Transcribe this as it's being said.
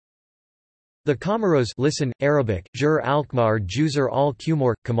The Comoros, listen, Arabic, Jur al-Khmar Juzur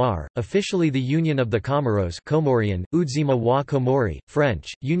al-Qumor, Qamar, officially the Union of the Comoros Comorian, Udzima wa Comori,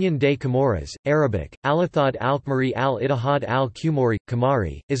 French, Union des Comoras, Arabic, Al-Ithad al-Khmari al-Ittihad al-Qumori,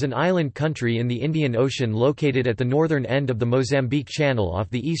 Qamari, is an island country in the Indian Ocean located at the northern end of the Mozambique Channel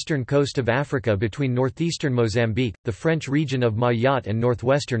off the eastern coast of Africa between northeastern Mozambique, the French region of Mayotte and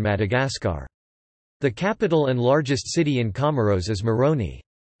northwestern Madagascar. The capital and largest city in Comoros is Moroni.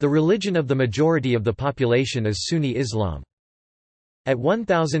 The religion of the majority of the population is Sunni Islam. At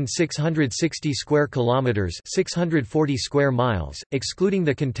 1,660 square kilometers (640 square miles), excluding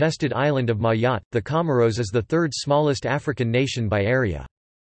the contested island of Mayotte, the Comoros is the third smallest African nation by area.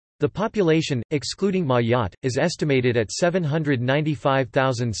 The population, excluding Mayotte, is estimated at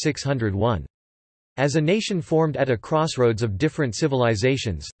 795,601. As a nation formed at a crossroads of different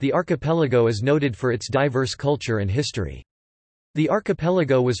civilizations, the archipelago is noted for its diverse culture and history. The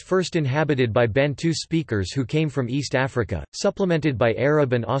archipelago was first inhabited by Bantu speakers who came from East Africa, supplemented by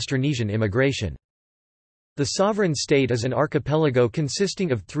Arab and Austronesian immigration. The sovereign state is an archipelago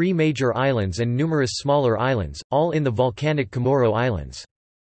consisting of 3 major islands and numerous smaller islands, all in the volcanic Comoro Islands.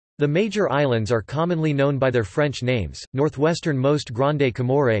 The major islands are commonly known by their French names: northwesternmost Grande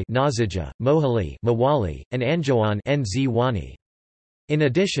Comore, Nazija, Mohali, Mawali, and Anjouan, Nzwani. In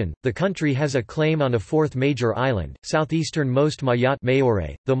addition, the country has a claim on a 4th major island, southeasternmost Mayotte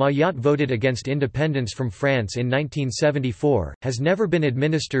Mayotte, though Mayotte voted against independence from France in 1974, has never been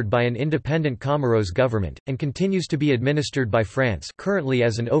administered by an independent Comoros government, and continues to be administered by France currently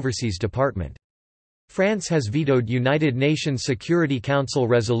as an overseas department. France has vetoed United Nations Security Council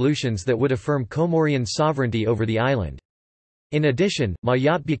resolutions that would affirm Comorian sovereignty over the island. In addition,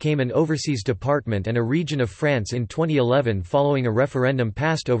 Mayotte became an overseas department and a region of France in 2011 following a referendum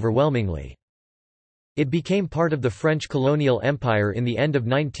passed overwhelmingly. It became part of the French colonial empire in the end of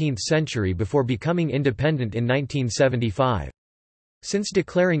 19th century before becoming independent in 1975. Since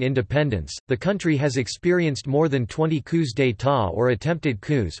declaring independence, the country has experienced more than 20 coups d'état or attempted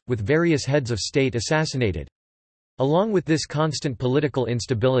coups, with various heads of state assassinated. Along with this constant political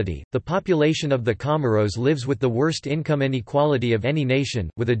instability, the population of the Comoros lives with the worst income inequality of any nation,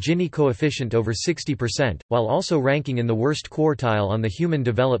 with a Gini coefficient over 60%, while also ranking in the worst quartile on the Human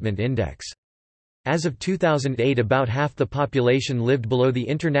Development Index. As of 2008, about half the population lived below the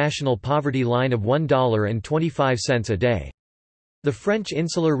international poverty line of $1.25 a day. The French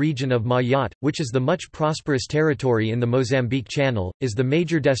insular region of Mayotte, which is the much prosperous territory in the Mozambique Channel, is the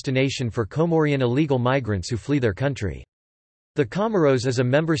major destination for Comorian illegal migrants who flee their country. The Comoros is a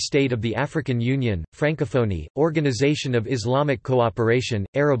member state of the African Union, Francophonie, Organization of Islamic Cooperation,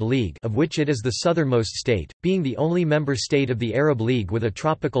 Arab League, of which it is the southernmost state, being the only member state of the Arab League with a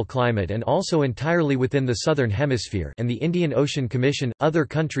tropical climate and also entirely within the southern hemisphere, and the Indian Ocean Commission. Other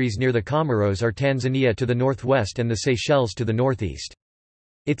countries near the Comoros are Tanzania to the northwest and the Seychelles to the northeast.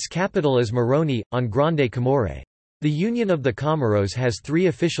 Its capital is Moroni, on Grande Comore. The Union of the Comoros has 3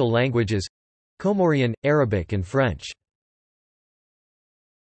 official languages: Comorian, Arabic and French.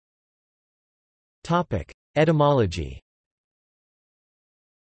 Etymology.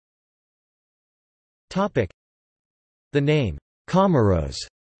 The name Comoros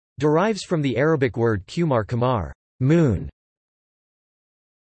derives from the Arabic word Qumar Qamar, moon.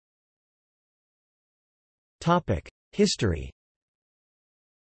 History.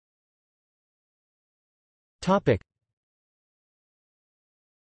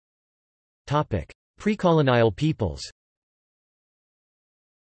 Pre-colonial peoples.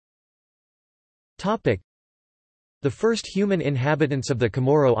 The first human inhabitants of the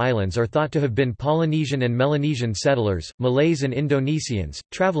Comoro Islands are thought to have been Polynesian and Melanesian settlers, Malays and Indonesians,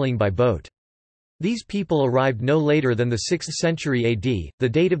 traveling by boat. These people arrived no later than the 6th century AD, the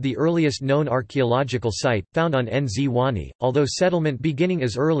date of the earliest known archaeological site, found on Nzwani, although settlement beginning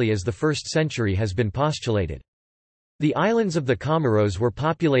as early as the 1st century has been postulated. The islands of the Comoros were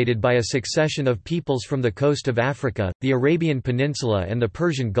populated by a succession of peoples from the coast of Africa, the Arabian Peninsula and the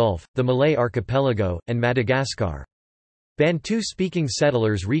Persian Gulf, the Malay Archipelago, and Madagascar. Bantu-speaking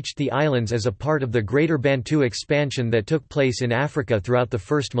settlers reached the islands as a part of the Greater Bantu expansion that took place in Africa throughout the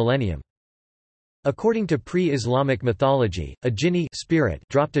first millennium. According to pre-Islamic mythology, a jinni spirit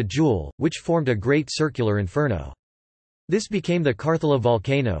dropped a jewel, which formed a great circular inferno. This became the Karthala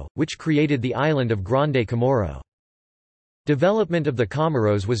volcano, which created the island of Grande Comoro. Development of the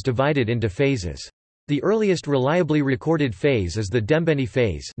Comoros was divided into phases. The earliest reliably recorded phase is the Dembeni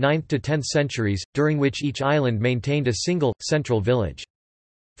phase, 9th to 10th centuries, during which each island maintained a single, central village.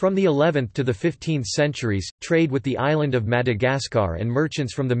 From the 11th to the 15th centuries, trade with the island of Madagascar and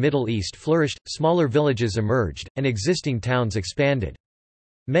merchants from the Middle East flourished, smaller villages emerged, and existing towns expanded.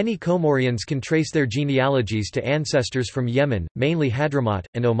 Many Comorians can trace their genealogies to ancestors from Yemen, mainly Hadramaut,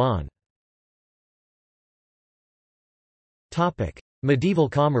 and Oman. Medieval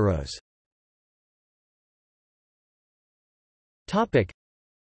Comoros.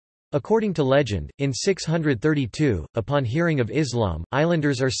 According to legend, in 632, upon hearing of Islam,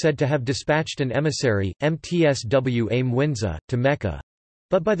 islanders are said to have dispatched an emissary, Mtswa Mwinza, to Mecca.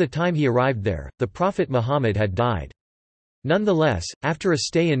 But by the time he arrived there, the Prophet Muhammad had died. Nonetheless, after a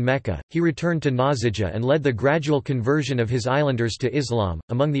stay in Mecca, he returned to Nazija and led the gradual conversion of his islanders to Islam.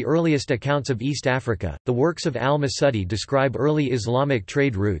 Among the earliest accounts of East Africa, the works of al-Masudi describe early Islamic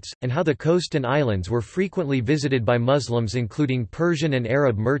trade routes, and how the coast and islands were frequently visited by Muslims, including Persian and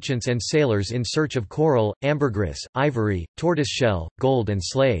Arab merchants and sailors in search of coral, ambergris, ivory, tortoiseshell, gold, and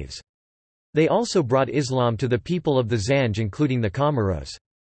slaves. They also brought Islam to the people of the Zanj, including the Comoros.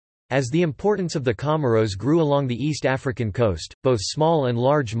 As the importance of the Comoros grew along the East African coast, both small and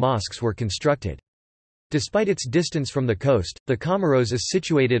large mosques were constructed. Despite its distance from the coast, the Comoros is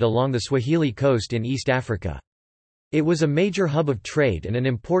situated along the Swahili coast in East Africa. It was a major hub of trade and an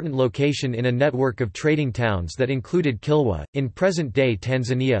important location in a network of trading towns that included Kilwa, in present-day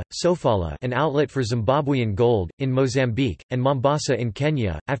Tanzania, Sofala, an outlet for Zimbabwean gold, in Mozambique, and Mombasa in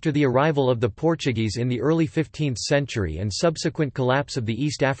Kenya. After the arrival of the Portuguese in the early 15th century and subsequent collapse of the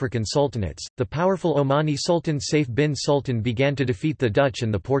East African sultanates, the powerful Omani Sultan Saif bin Sultan began to defeat the Dutch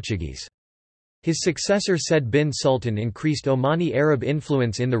and the Portuguese. His successor Said bin Sultan increased Omani Arab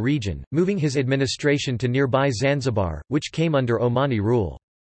influence in the region, moving his administration to nearby Zanzibar, which came under Omani rule.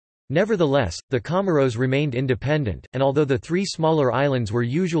 Nevertheless, the Comoros remained independent, and although the three smaller islands were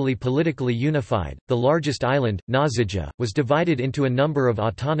usually politically unified, the largest island, Nazija, was divided into a number of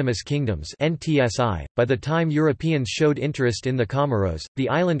autonomous kingdoms (NTSI). By the time Europeans showed interest in the Comoros, the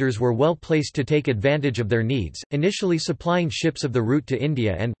islanders were well placed to take advantage of their needs, initially supplying ships of the route to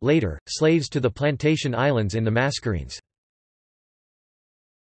India and, later, slaves to the plantation islands in the Mascarenes.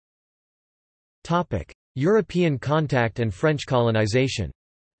 European contact and French colonization.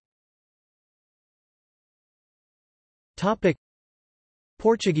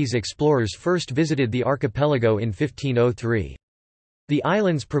 Portuguese explorers first visited the archipelago in 1503. The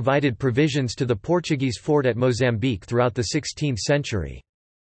islands provided provisions to the Portuguese fort at Mozambique throughout the 16th century.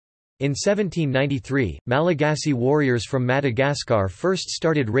 In 1793, Malagasy warriors from Madagascar first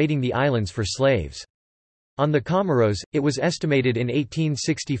started raiding the islands for slaves. On the Comoros, it was estimated in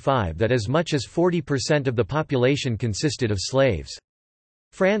 1865 that as much as 40% of the population consisted of slaves.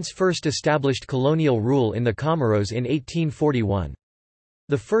 France first established colonial rule in the Comoros in 1841.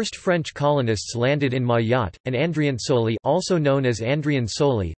 The first French colonists landed in Mayotte, and Andriansoli, also known as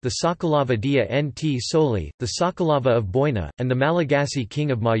Andriansoli, the Sakalava dia Nt Soli, the Sakalava of Boina, and the Malagasy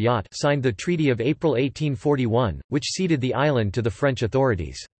king of Mayotte signed the Treaty of April 1841, which ceded the island to the French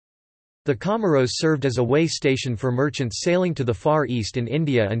authorities. The Comoros served as a way station for merchants sailing to the Far East and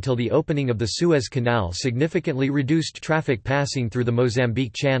India until the opening of the Suez Canal significantly reduced traffic passing through the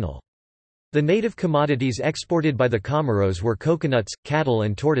Mozambique Channel. The native commodities exported by the Comoros were coconuts, cattle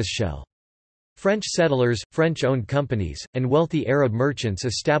and tortoiseshell. French settlers, French-owned companies, and wealthy Arab merchants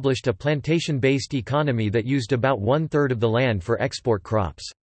established a plantation-based economy that used about one-third of the land for export crops.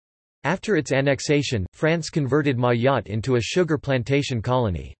 After its annexation, France converted Mayotte into a sugar plantation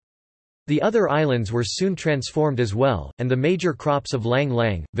colony. The other islands were soon transformed as well, and the major crops of lang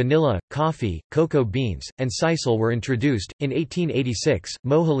lang, vanilla, coffee, cocoa beans, and sisal were introduced. In 1886,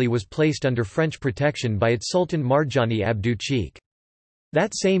 Mohali was placed under French protection by its Sultan Marjani Abdou Cheikh.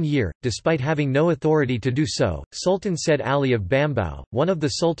 That same year, despite having no authority to do so, Sultan Said Ali of Bambao, one of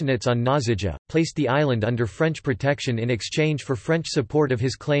the sultanates on Nazija, placed the island under French protection in exchange for French support of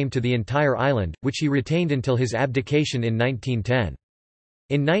his claim to the entire island, which he retained until his abdication in 1910.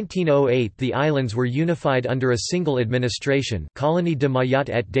 In 1908 the islands were unified under a single administration, Colonie de Mayotte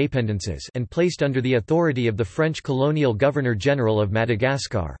et Dépendances, and placed under the authority of the French colonial governor-general of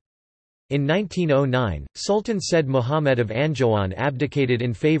Madagascar. In 1909, Sultan Said Mohammed of Anjouan abdicated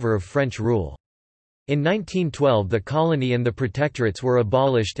in favor of French rule. In 1912 the colony and the protectorates were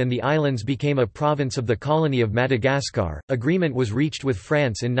abolished and the islands became a province of the colony of Madagascar. Agreement was reached with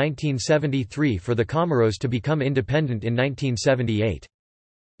France in 1973 for the Comoros to become independent in 1978.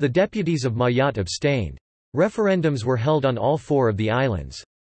 The deputies of Mayotte abstained. Referendums were held on all four of the islands.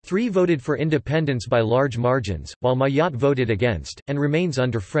 3 voted for independence by large margins, while Mayotte voted against, and remains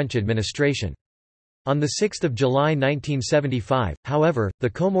under French administration. On 6 July 1975, however,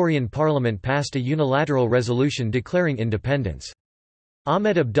 the Comorian parliament passed a unilateral resolution declaring independence.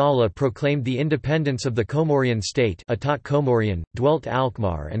 Ahmed Abdallah proclaimed the independence of the Comorian state Atat Comorian, dwelt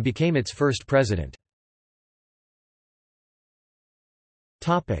Alkmaar and became its first president.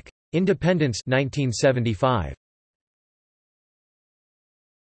 Independence 1975.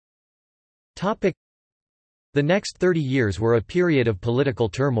 The next 30 years were a period of political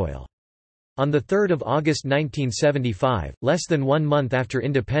turmoil. On 3 August 1975, less than 1 month after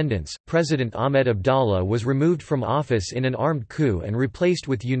independence, President Ahmed Abdallah was removed from office in an armed coup and replaced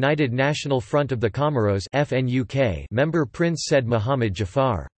with United National Front of the Comoros member Prince Said Mohamed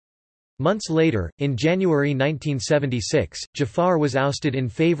Jafar. Months later, in January 1976, Jafar was ousted in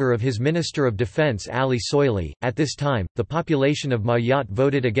favor of his Minister of Defense Ali Soili. At this time, the population of Mayotte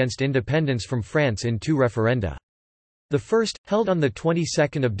voted against independence from France in 2 referenda. The first, held on the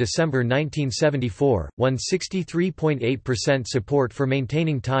 22nd of December 1974, won 63.8% support for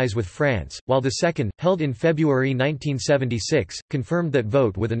maintaining ties with France, while the second, held in February 1976, confirmed that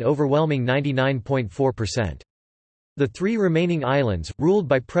vote with an overwhelming 99.4%. The 3 remaining islands, ruled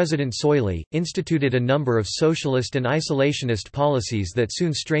by President Soili, instituted a number of socialist and isolationist policies that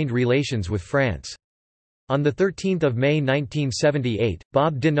soon strained relations with France. On 13 May 1978,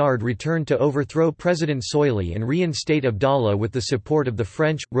 Bob Denard returned to overthrow President Soili and reinstate Abdallah with the support of the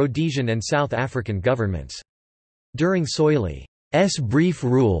French, Rhodesian and South African governments. During Soili's brief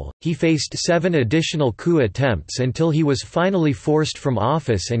rule, he faced 7 additional coup attempts until he was finally forced from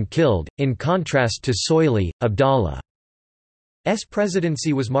office and killed. In contrast to Soili, Abdallah's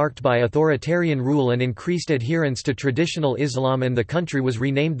presidency was marked by authoritarian rule and increased adherence to traditional Islam, and the country was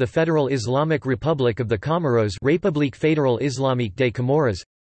renamed the Federal Islamic Republic of the Comoros, République fédérale islamique des Comoros.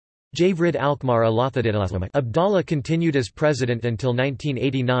 Javrid Alkmaar Alathadid. Abdallah continued as president until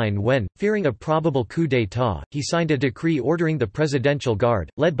 1989 when, fearing a probable coup d'état, he signed a decree ordering the Presidential Guard,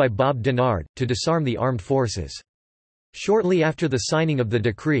 led by Bob Denard, to disarm the armed forces. Shortly after the signing of the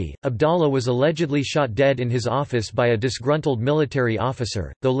decree, Abdallah was allegedly shot dead in his office by a disgruntled military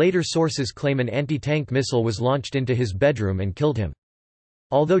officer, though later sources claim an anti-tank missile was launched into his bedroom and killed him.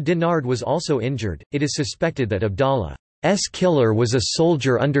 Although Denard was also injured, it is suspected that Abdallah's killer was a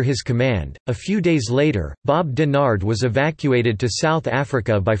soldier under his command. A few days later, Bob Denard was evacuated to South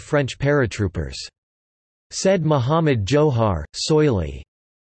Africa by French paratroopers. Said Mohamed Johar, Soili's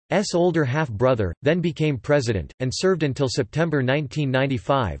older half-brother, then became president, and served until September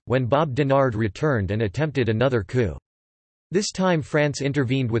 1995, when Bob Denard returned and attempted another coup. This time France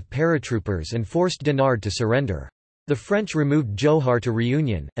intervened with paratroopers and forced Denard to surrender. The French removed Johar to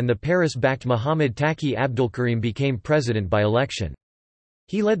reunion, and the Paris-backed Mohamed Taqi Abdulkarim became president by election.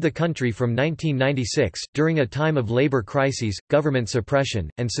 He led the country from 1996, during a time of labor crises, government suppression,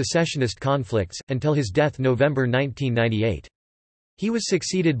 and secessionist conflicts, until his death November 1998. He was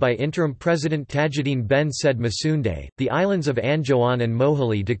succeeded by interim President Tajuddin Ben Said Massoundeh. The islands of Anjouan and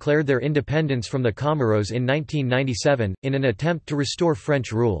Mohali declared their independence from the Comoros in 1997, in an attempt to restore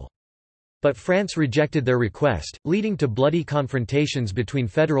French rule. But France rejected their request, leading to bloody confrontations between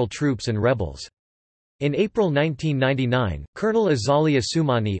federal troops and rebels. In April 1999, Colonel Azali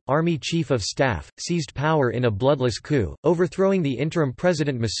Assoumani, Army Chief of Staff, seized power in a bloodless coup, overthrowing the interim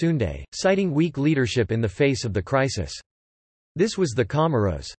President Massoundeh, citing weak leadership in the face of the crisis. This was the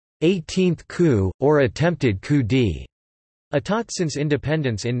Comoros' 18th coup, or attempted coup d'état since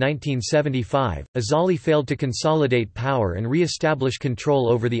independence in 1975. Azali failed to consolidate power and re-establish control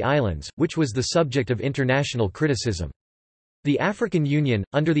over the islands, which was the subject of international criticism. The African Union,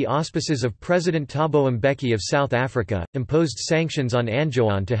 under the auspices of President Thabo Mbeki of South Africa, imposed sanctions on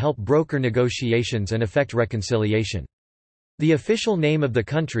Anjouan to help broker negotiations and effect reconciliation. The official name of the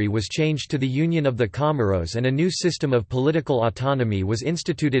country was changed to the Union of the Comoros, and a new system of political autonomy was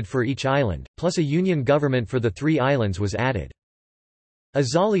instituted for each island, plus a union government for the 3 islands was added.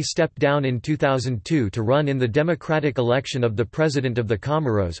 Azali stepped down in 2002 to run in the democratic election of the President of the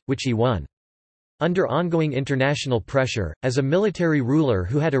Comoros, which he won. Under ongoing international pressure, as a military ruler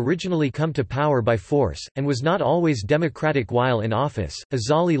who had originally come to power by force, and was not always democratic while in office,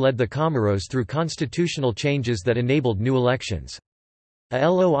 Azali led the Comoros through constitutional changes that enabled new elections. A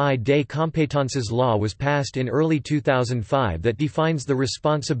Loi des compétences law was passed in early 2005 that defines the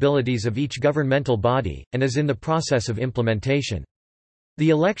responsibilities of each governmental body, and is in the process of implementation. The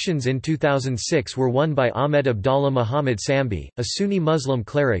elections in 2006 were won by Ahmed Abdallah Muhammad Sambi, a Sunni Muslim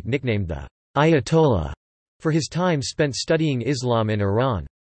cleric nicknamed the Ayatollah for his time spent studying Islam in Iran.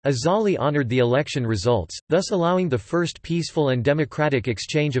 Azali honored the election results, thus allowing the first peaceful and democratic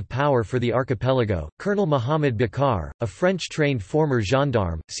exchange of power for the archipelago. Colonel Mohamed Bakar, a French-trained former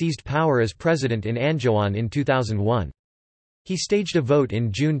gendarme, seized power as president in Anjouan in 2001. He staged a vote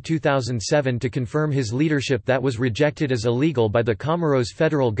in June 2007 to confirm his leadership that was rejected as illegal by the Comoros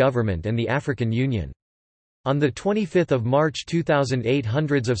federal government and the African Union. On 25 March 2008,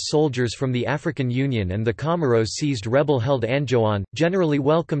 hundreds of soldiers from the African Union and the Comoros seized rebel-held Anjouan, generally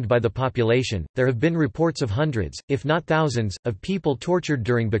welcomed by the population. There have been reports of hundreds, if not thousands, of people tortured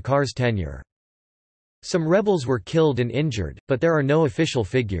during Bakar's tenure. Some rebels were killed and injured, but there are no official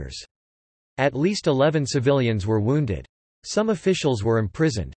figures. At least 11 civilians were wounded. Some officials were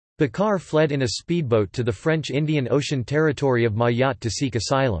imprisoned. Bakar fled in a speedboat to the French Indian Ocean territory of Mayotte to seek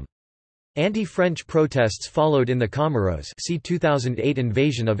asylum. Anti-French protests followed in the Comoros, see 2008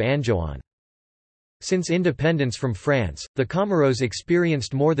 invasion of Anjouan. Since independence from France, the Comoros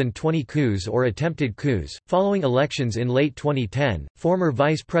experienced more than 20 coups or attempted coups. Following elections in late 2010, former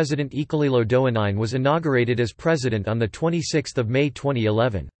Vice President Ikalilo Doanine was inaugurated as president on 26 May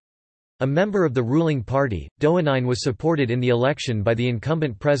 2011. A member of the ruling party, Doanine was supported in the election by the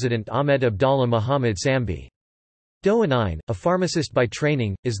incumbent president Ahmed Abdallah Mohamed Sambi. Doanine, a pharmacist by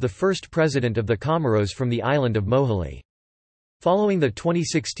training, is the first president of the Comoros from the island of Mohali. Following the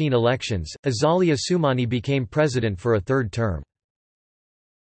 2016 elections, Azali Assoumani became president for a third term.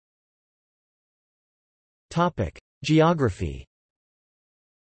 Geography.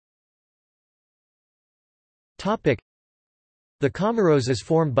 The Comoros is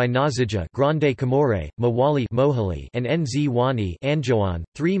formed by Nazija, Grande Comore, Mawali, Mohali, and Nzwani, Anjouan,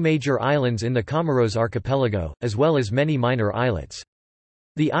 three major islands in the Comoros archipelago, as well as many minor islets.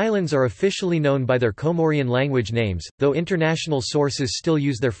 The islands are officially known by their Comorian language names, though international sources still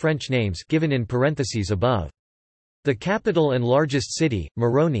use their French names, given in parentheses above. The capital and largest city,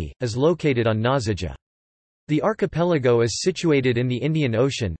 Moroni, is located on Nazija. The archipelago is situated in the Indian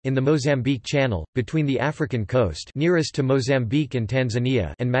Ocean, in the Mozambique Channel, between the African coast nearest to Mozambique and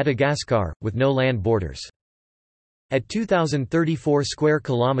Tanzania and Madagascar, with no land borders. At 2,034 square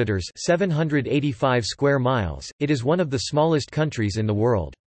kilometers (785 square miles), it is one of the smallest countries in the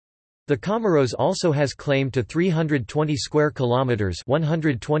world. The Comoros also has claim to 320 square kilometers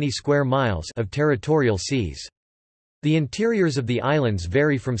 (120 square miles) of territorial seas. The interiors of the islands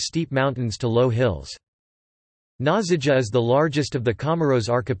vary from steep mountains to low hills. Nazija is the largest of the Comoros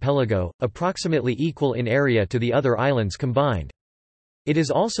archipelago, approximately equal in area to the other islands combined. It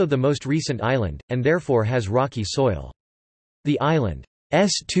is also the most recent island, and therefore has rocky soil. The island's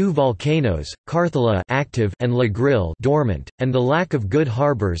two volcanoes, Karthala active and La Grille dormant, and the lack of good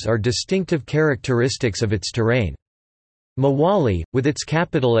harbors are distinctive characteristics of its terrain. Mawali, with its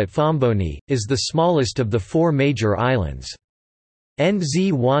capital at Fomboni, is the smallest of the four major islands.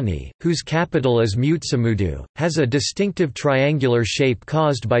 Nzwani, whose capital is Mutsamudu, has a distinctive triangular shape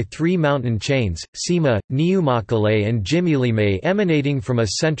caused by three mountain chains, Sima, Niumakale and Jimilime, emanating from a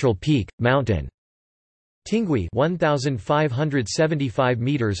central peak, Mountain Tingui, 1,575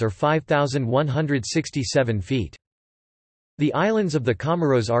 meters or 5,167 feet. The islands of the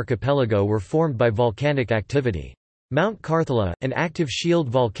Comoros archipelago were formed by volcanic activity. Mount Karthala, an active shield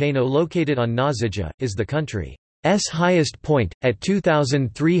volcano located on Nazija, is the country's highest point, at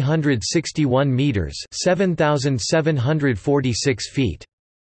 2,361 meters (7,746 feet).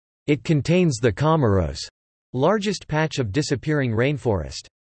 It contains the Comoros' largest patch of disappearing rainforest.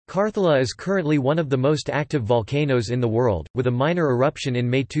 Karthala is currently one of the most active volcanoes in the world, with a minor eruption in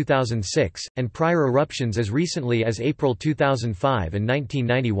May 2006, and prior eruptions as recently as April 2005 and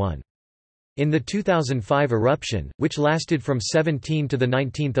 1991. In the 2005 eruption, which lasted from 17 to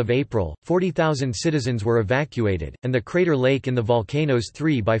 19 April, 40,000 citizens were evacuated, and the crater lake in the volcano's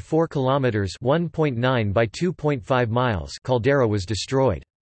 3 by 4 kilometers (1.9 by 2.5 miles) caldera was destroyed.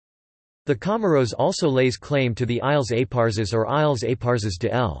 The Comoros also lays claim to the Isles Aparses or Isles Aparses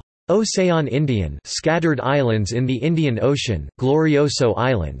de l'Océan Indien, scattered islands in the Indian Ocean, Glorioso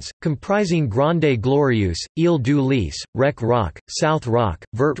Islands, comprising Grande Glorieuse, Ile du Lys, Rec Rock, South Rock,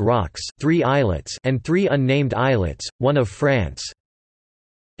 Vert Rocks, 3 islets, and 3 unnamed islets, one of France's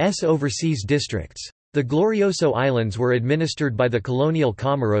overseas districts. The Glorioso Islands were administered by the colonial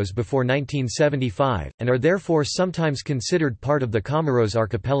Comoros before 1975, and are therefore sometimes considered part of the Comoros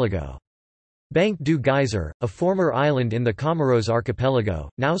archipelago. Banque du Geyser, a former island in the Comoros archipelago,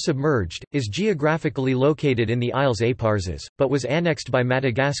 now submerged, is geographically located in the Isles Aparses, but was annexed by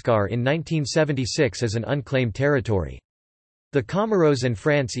Madagascar in 1976 as an unclaimed territory. The Comoros and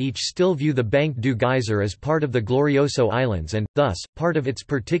France each still view the Banque du Geyser as part of the Glorioso Islands and, thus, part of its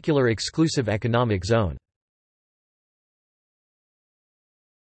particular exclusive economic zone.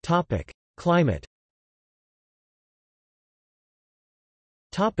 Climate.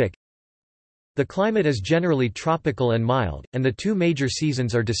 The climate is generally tropical and mild, and the two major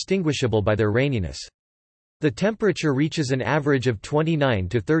seasons are distinguishable by their raininess. The temperature reaches an average of 29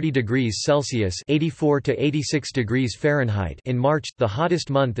 to 30 degrees Celsius (84 to 86 degrees Fahrenheit) in March, the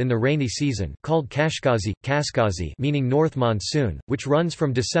hottest month in the rainy season, called Kashkazi, meaning north monsoon, which runs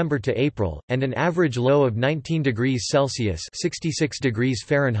from December to April, and an average low of 19 degrees Celsius (66 degrees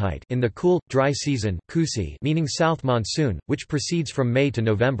Fahrenheit) in the cool, dry season, Kusi, meaning south monsoon, which proceeds from May to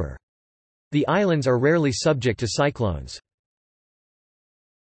November. The islands are rarely subject to cyclones.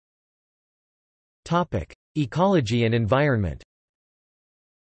 Ecology and environment.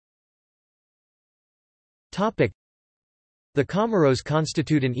 The Comoros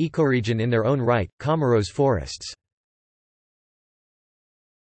constitute an ecoregion in their own right, Comoros forests.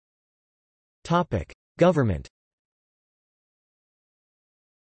 Government.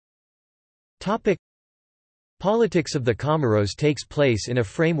 Politics of the Comoros takes place in a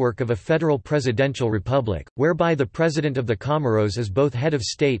framework of a federal presidential republic, whereby the president of the Comoros is both head of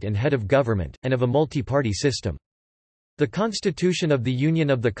state and head of government, and of a multi-party system. The Constitution of the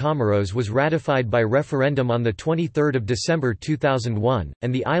Union of the Comoros was ratified by referendum on 23 December 2001,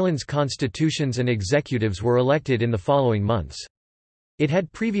 and the island's constitutions and executives were elected in the following months. It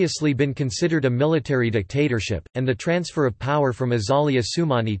had previously been considered a military dictatorship, and the transfer of power from Azali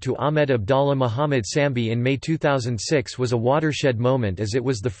Assoumani to Ahmed Abdallah Mohamed Sambi in May 2006 was a watershed moment as it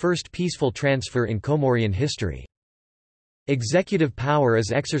was the first peaceful transfer in Comorian history. Executive power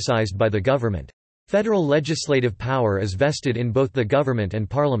is exercised by the government. Federal legislative power is vested in both the government and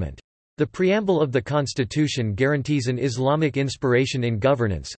parliament. The preamble of the Constitution guarantees an Islamic inspiration in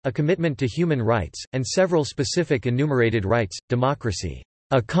governance, a commitment to human rights, and several specific enumerated rights, democracy,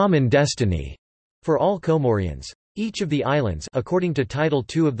 a common destiny, for all Comorians. Each of the islands, according to Title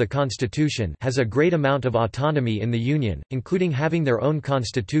II of the Constitution, has a great amount of autonomy in the Union, including having their own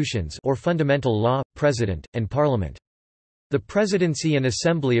constitutions or fundamental law, president, and parliament. The Presidency and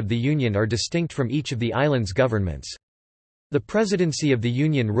Assembly of the Union are distinct from each of the islands' governments. The Presidency of the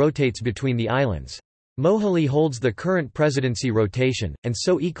Union rotates between the islands. Mohali holds the current presidency rotation, and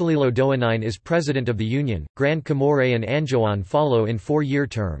so Ikalilo Doanine is President of the Union. Grand Comore and Anjouan follow in 4-year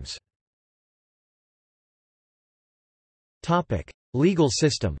terms. Legal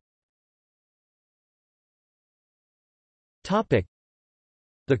system. The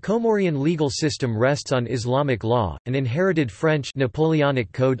Comorian legal system rests on Islamic law, an inherited French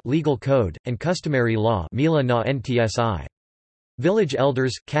Napoleonic code, legal code, and customary law Mila na Ntsi. Village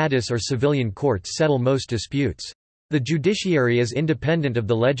elders, cadis or civilian courts settle most disputes. The judiciary is independent of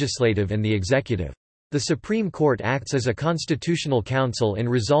the legislative and the executive. The Supreme Court acts as a constitutional council in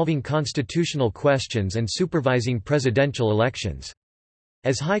resolving constitutional questions and supervising presidential elections.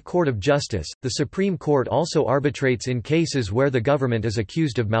 As High Court of Justice, the Supreme Court also arbitrates in cases where the government is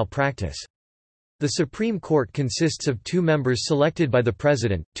accused of malpractice. The Supreme Court consists of 2 members selected by the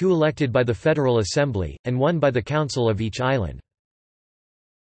President, 2 elected by the Federal Assembly, and 1 by the Council of each island.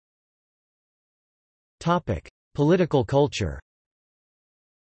 Political culture.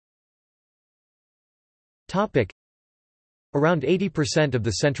 Around 80% of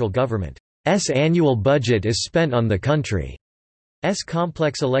the central government's annual budget is spent on the country's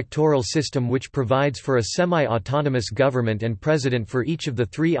complex electoral system, which provides for a semi-autonomous government and president for each of the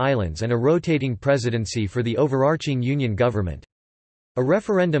 3 islands and a rotating presidency for the overarching union government. A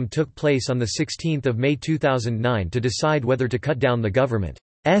referendum took place on 16 May 2009 to decide whether to cut down the government's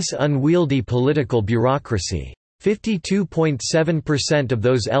unwieldy political bureaucracy. 52.7% of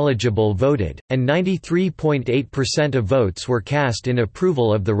those eligible voted, and 93.8% of votes were cast in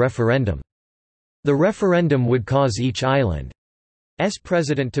approval of the referendum. The referendum would cause each island's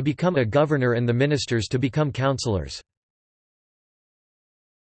president to become a governor and the ministers to become councillors.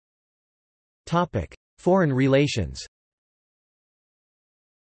 Foreign relations.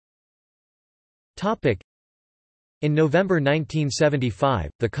 In November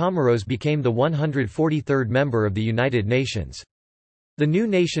 1975, the Comoros became the 143rd member of the United Nations. The new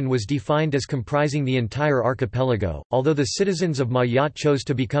nation was defined as comprising the entire archipelago, although the citizens of Mayotte chose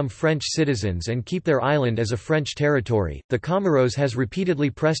to become French citizens and keep their island as a French territory. The Comoros has repeatedly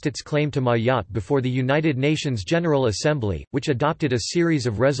pressed its claim to Mayotte before the United Nations General Assembly, which adopted a series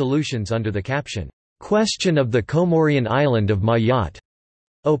of resolutions under the caption, "Question of the Comorian Island of Mayotte",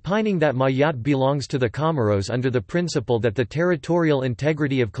 opining that Mayotte belongs to the Comoros under the principle that the territorial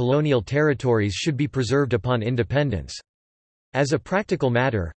integrity of colonial territories should be preserved upon independence. As a practical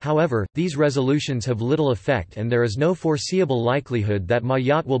matter, however, these resolutions have little effect and there is no foreseeable likelihood that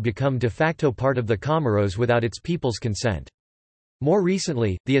Mayotte will become de facto part of the Comoros without its people's consent. More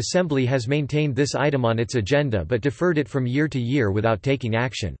recently, the Assembly has maintained this item on its agenda but deferred it from year to year without taking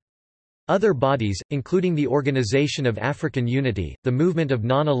action. Other bodies, including the Organization of African Unity, the Movement of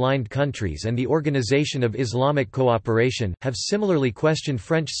Non-Aligned Countries and the Organization of Islamic Cooperation, have similarly questioned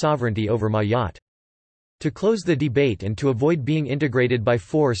French sovereignty over Mayotte. To close the debate and to avoid being integrated by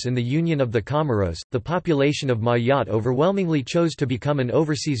force in the Union of the Comoros, the population of Mayotte overwhelmingly chose to become an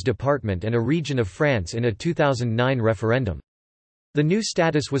overseas department and a region of France in a 2009 referendum. The new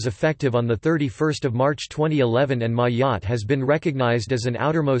status was effective on 31 March 2011 and Mayotte has been recognized as an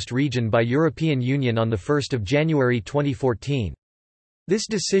outermost region by European Union on 1 January 2014. This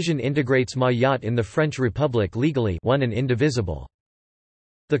decision integrates Mayotte in the French Republic legally, one and indivisible.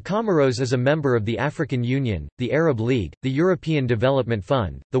 The Comoros is a member of the African Union, the Arab League, the European Development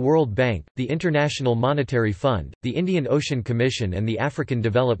Fund, the World Bank, the International Monetary Fund, the Indian Ocean Commission and the African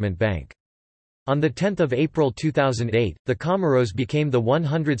Development Bank. On 10 April 2008, the Comoros became the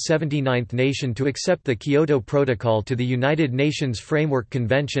 179th nation to accept the Kyoto Protocol to the United Nations Framework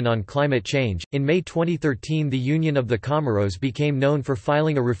Convention on Climate Change. In May 2013, the Union of the Comoros became known for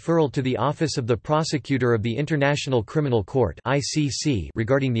filing a referral to the Office of the Prosecutor of the International Criminal Court (ICC)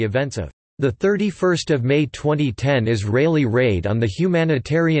 regarding the events of the 31st of May 2010 Israeli raid on the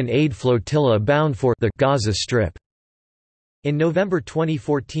humanitarian aid flotilla bound for the Gaza Strip. In November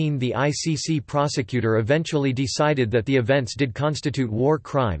 2014, the ICC prosecutor eventually decided that the events did constitute war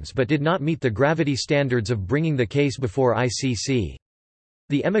crimes but did not meet the gravity standards of bringing the case before ICC.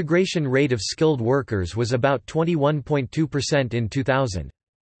 The emigration rate of skilled workers was about 21.2% in 2000.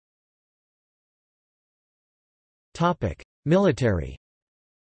 Topic: Military.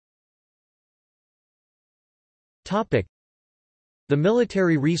 Topic: The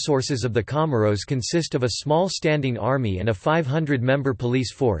military resources of the Comoros consist of a small standing army and a 500-member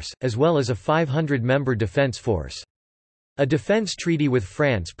police force, as well as a 500-member defense force. A defense treaty with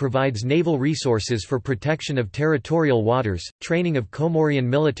France provides naval resources for protection of territorial waters, training of Comorian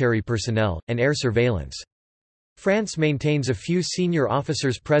military personnel, and air surveillance. France maintains a few senior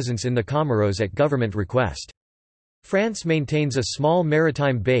officers' presence in the Comoros at government request. France maintains a small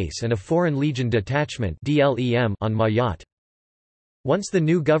maritime base and a Foreign Legion detachment on Mayotte. Once the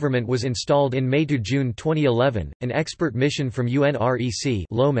new government was installed in May to June 2011, an expert mission from UNREC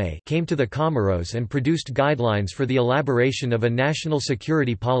Lomé came to the Comoros and produced guidelines for the elaboration of a national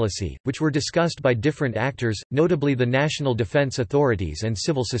security policy, which were discussed by different actors, notably the national defense authorities and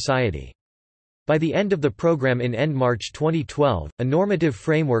civil society. By the end of the program in end March 2012, a normative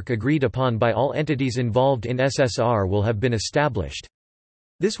framework agreed upon by all entities involved in SSR will have been established.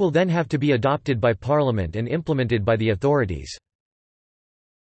 This will then have to be adopted by Parliament and implemented by the authorities.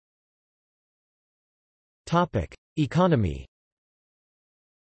 Economy.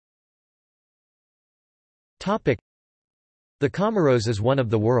 The Comoros is one of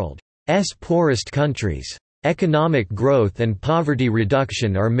the world's poorest countries. Economic growth and poverty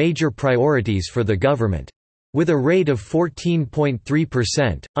reduction are major priorities for the government. With a rate of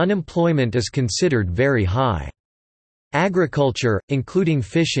 14.3%, unemployment is considered very high. Agriculture, including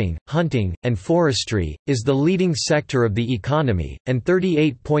fishing, hunting, and forestry, is the leading sector of the economy, and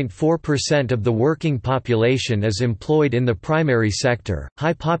 38.4% of the working population is employed in the primary sector.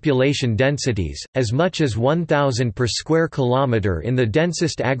 High population densities, as much as 1,000 per square kilometre in the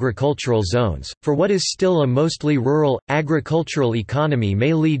densest agricultural zones, for what is still a mostly rural, agricultural economy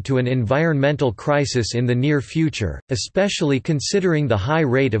may lead to an environmental crisis in the near future, especially considering the high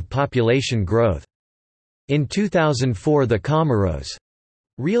rate of population growth. In 2004 the Comoros'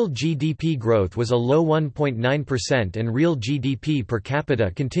 real GDP growth was a low 1.9% and real GDP per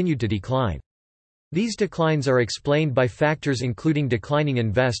capita continued to decline. These declines are explained by factors including declining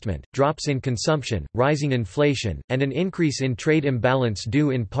investment, drops in consumption, rising inflation, and an increase in trade imbalance due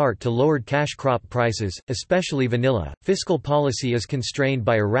in part to lowered cash crop prices, especially vanilla. Fiscal policy is constrained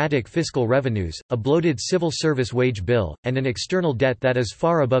by erratic fiscal revenues, a bloated civil service wage bill, and an external debt that is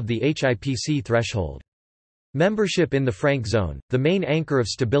far above the HIPC threshold. Membership in the franc zone, the main anchor of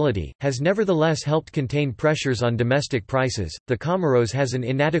stability, has nevertheless helped contain pressures on domestic prices. The Comoros has an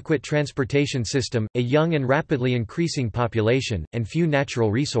inadequate transportation system, a young and rapidly increasing population, and few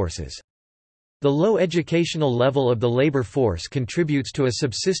natural resources. The low educational level of the labor force contributes to a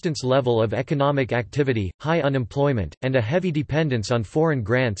subsistence level of economic activity, high unemployment, and a heavy dependence on foreign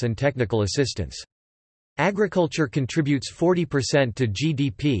grants and technical assistance. Agriculture contributes 40% to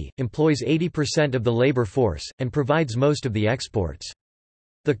GDP, employs 80% of the labor force, and provides most of the exports.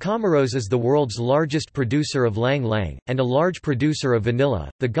 The Comoros is the world's largest producer of lang lang, and a large producer of vanilla.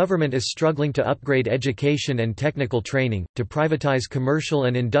 The government is struggling to upgrade education and technical training, to privatize commercial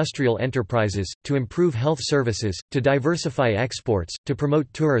and industrial enterprises, to improve health services, to diversify exports, to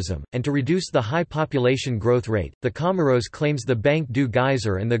promote tourism, and to reduce the high population growth rate. The Comoros claims the Banque du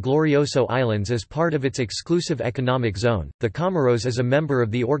Geyser and the Glorioso Islands as part of its exclusive economic zone. The Comoros is a member of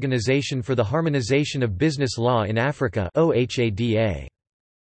the Organization for the Harmonization of Business Law in Africa (OHADA).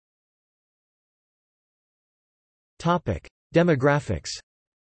 Demographics.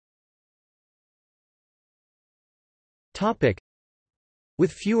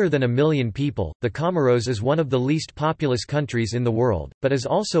 With fewer than 1 million people, the Comoros is one of the least populous countries in the world, but is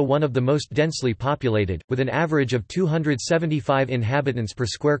also one of the most densely populated, with an average of 275 inhabitants per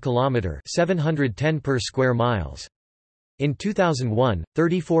square kilometre, 710 per square miles. In 2001,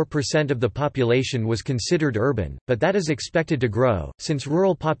 34% of the population was considered urban, but that is expected to grow, since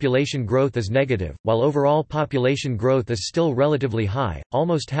rural population growth is negative, while overall population growth is still relatively high.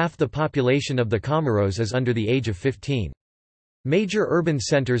 Almost half the population of the Comoros is under the age of 15. Major urban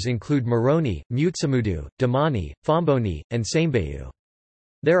centers include Moroni, Mutsamudu, Damani, Fomboni, and Sambeu.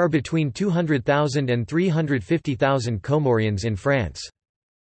 There are between 200,000 and 350,000 Comorians in France.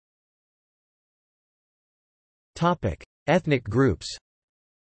 Ethnic groups.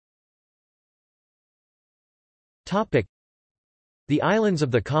 The islands of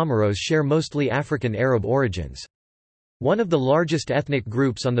the Comoros share mostly African Arab origins. One of the largest ethnic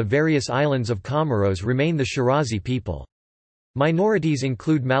groups on the various islands of Comoros remain the Shirazi people. Minorities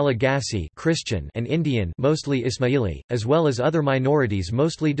include Malagasy Christian and Indian mostly Ismaili, as well as other minorities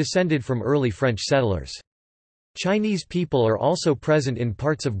mostly descended from early French settlers. Chinese people are also present in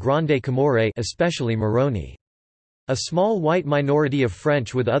parts of Grande Comore, especially Moroni. A small white minority of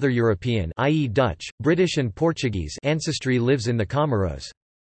French with other European, i.e. Dutch, British and Portuguese ancestry lives in the Comoros.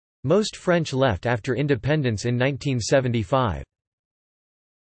 Most French left after independence in 1975.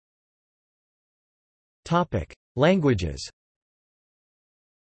 Languages.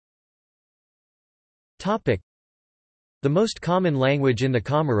 The most common language in the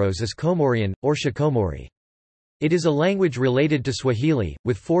Comoros is Comorian, or Shikomori. It is a language related to Swahili,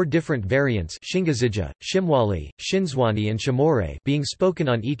 with 4 different variants Shingazija, Shimwali, Shinzwani and Chamore being spoken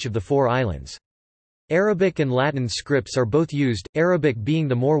on each of the 4 islands. Arabic and Latin scripts are both used, Arabic being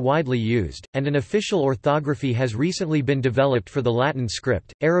the more widely used, and an official orthography has recently been developed for the Latin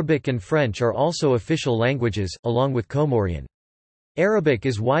script. Arabic and French are also official languages, along with Comorian. Arabic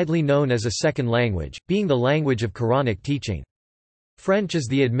is widely known as a second language, being the language of Quranic teaching. French is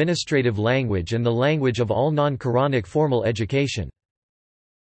the administrative language and the language of all non-Quranic formal education.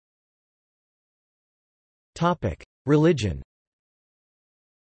 Religion.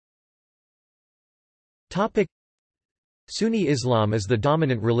 Sunni Islam is the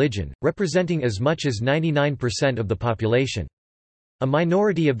dominant religion, representing as much as 99% of the population. A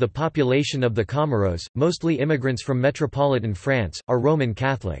minority of the population of the Comoros, mostly immigrants from metropolitan France, are Roman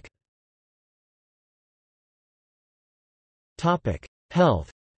Catholic.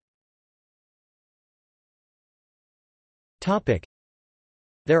 Health.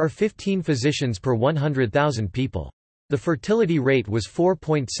 There are 15 physicians per 100,000 people. The fertility rate was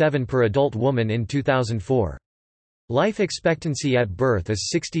 4.7 per adult woman in 2004. Life expectancy at birth is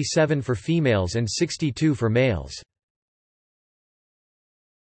 67 for females and 62 for males.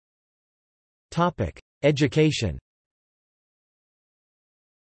 Education.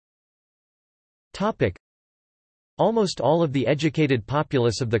 Almost all of the educated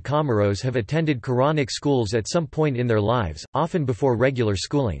populace of the Comoros have attended Quranic schools at some point in their lives, often before regular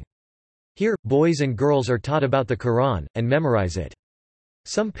schooling. Here, boys and girls are taught about the Quran, and memorize it.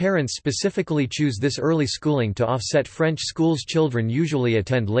 Some parents specifically choose this early schooling to offset French schools children usually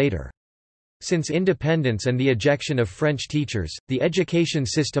attend later. Since independence and the ejection of French teachers, the education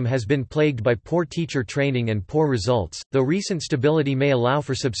system has been plagued by poor teacher training and poor results, though recent stability may allow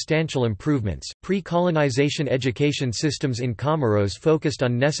for substantial improvements. Pre-colonization education systems in Comoros focused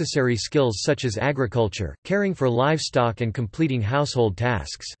on necessary skills such as agriculture, caring for livestock and completing household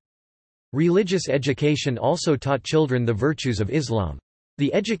tasks. Religious education also taught children the virtues of Islam.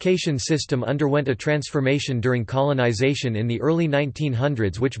 The education system underwent a transformation during colonization in the early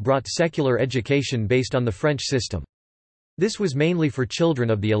 1900s which brought secular education based on the French system. This was mainly for children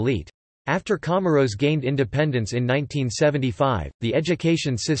of the elite. After Comoros gained independence in 1975, the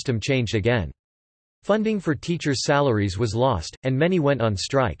education system changed again. Funding for teachers' salaries was lost, and many went on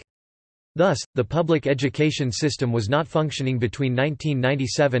strike. Thus, the public education system was not functioning between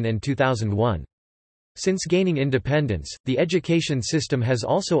 1997 and 2001. Since gaining independence, the education system has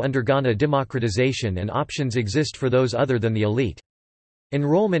also undergone a democratization and options exist for those other than the elite.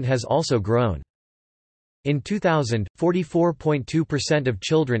 Enrollment has also grown. In 2000, 44.2% of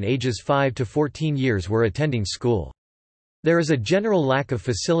children ages 5 to 14 years were attending school. There is a general lack of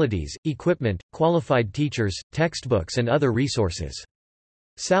facilities, equipment, qualified teachers, textbooks and other resources.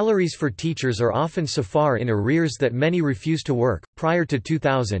 Salaries for teachers are often so far in arrears that many refuse to work. Prior to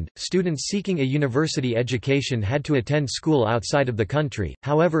 2000, students seeking a university education had to attend school outside of the country,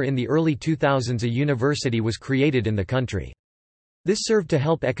 however in the early 2000s a university was created in the country. This served to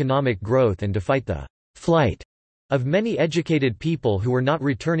help economic growth and to fight the flight of many educated people who were not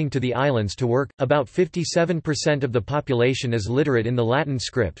returning to the islands to work. About 57% of the population is literate in the Latin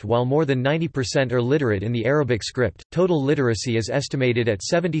script, while more than 90% are literate in the Arabic script. Total literacy is estimated at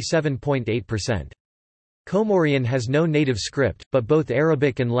 77.8%. Comorian has no native script, but both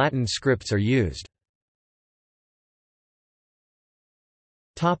Arabic and Latin scripts are used.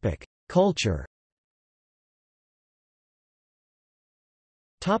 Topic: Culture.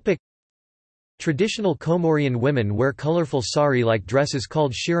 Topic: Traditional Comorian women wear colorful sari-like dresses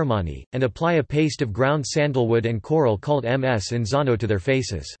called shiramani, and apply a paste of ground sandalwood and coral called ms inzano to their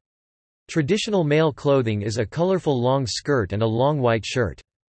faces. Traditional male clothing is a colorful long skirt and a long white shirt.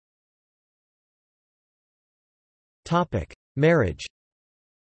 Marriage.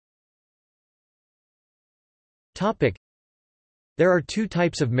 There are two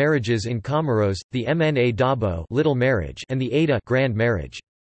types of marriages in Comoros, the Mna Dabo little marriage and the Ada grand marriage.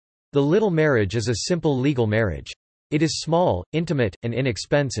 The little marriage is a simple legal marriage. It is small, intimate, and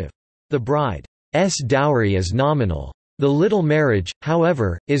inexpensive. The bride's dowry is nominal. The little marriage,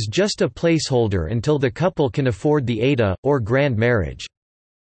 however, is just a placeholder until the couple can afford the Ada, or grand marriage.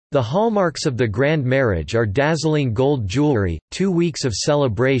 The hallmarks of the grand marriage are dazzling gold jewelry, 2 weeks of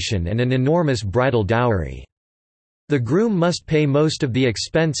celebration and an enormous bridal dowry. The groom must pay most of the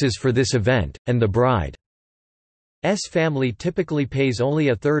expenses for this event, and the bride's family typically pays only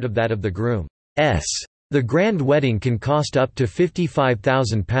a third of that of the groom's. The grand wedding can cost up to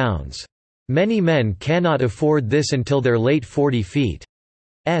 £55,000. Many men cannot afford this until their late 40 feet,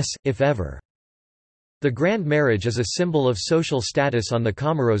 if ever. The grand marriage is a symbol of social status on the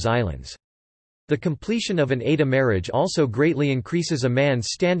Comoros Islands. The completion of an Ada marriage also greatly increases a man's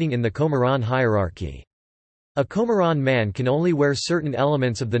standing in the Comoran hierarchy. A Comoran man can only wear certain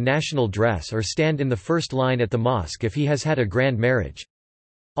elements of the national dress or stand in the first line at the mosque if he has had a grand marriage.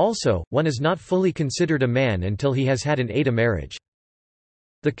 Also, one is not fully considered a man until he has had an Ada marriage.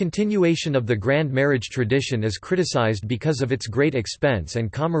 The continuation of the grand marriage tradition is criticized because of its great expense and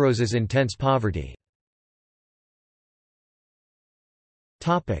Comoros's intense poverty.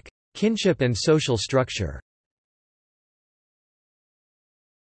 Kinship and social structure.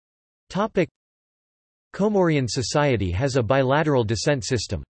 Comorian society has a bilateral descent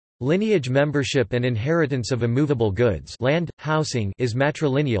system. Lineage membership and inheritance of immovable goods, land, housing is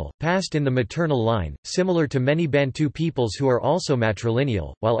matrilineal, passed in the maternal line, similar to many Bantu peoples who are also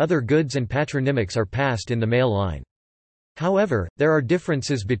matrilineal, while other goods and patronymics are passed in the male line. However, there are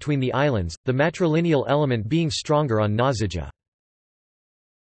differences between the islands, the matrilineal element being stronger on Nazija.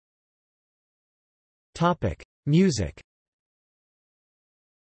 Music.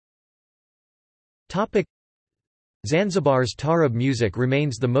 Zanzibar's taarab music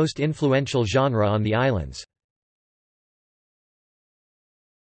remains the most influential genre on the islands.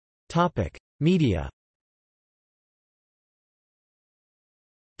 Media.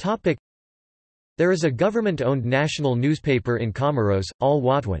 There is a government-owned national newspaper in Comoros, Al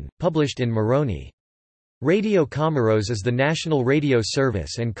Watwan, published in Moroni. Radio Comoros is the national radio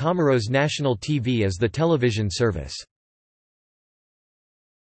service and Comoros National TV is the television service.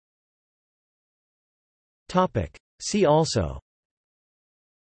 See also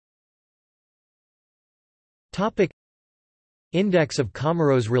Index of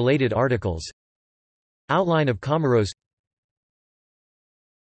Comoros-related articles. Outline of Comoros.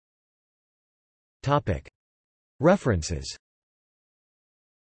 References.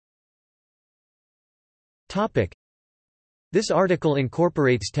 This article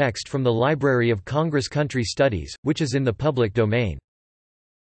incorporates text from the Library of Congress Country Studies, which is in the public domain.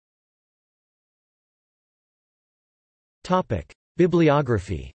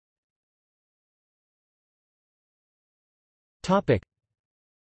 Bibliography.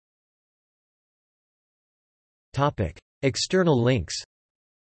 External links.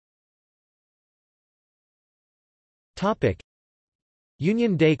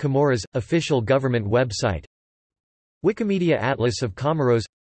 Union des Comoros – official government website. Wikimedia Atlas of Comoros.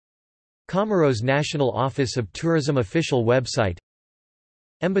 Comoros National Office of Tourism official website.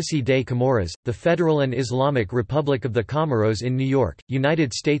 Embassy des Comoros, the Federal and Islamic Republic of the Comoros in New York,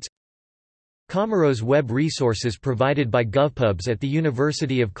 United States. Comoros web resources provided by GovPubs at the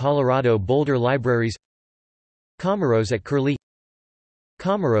University of Colorado Boulder Libraries. Comoros at Curlie.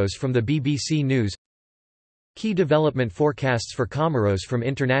 Comoros from the BBC News. Key development forecasts for Comoros from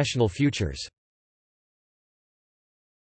International Futures.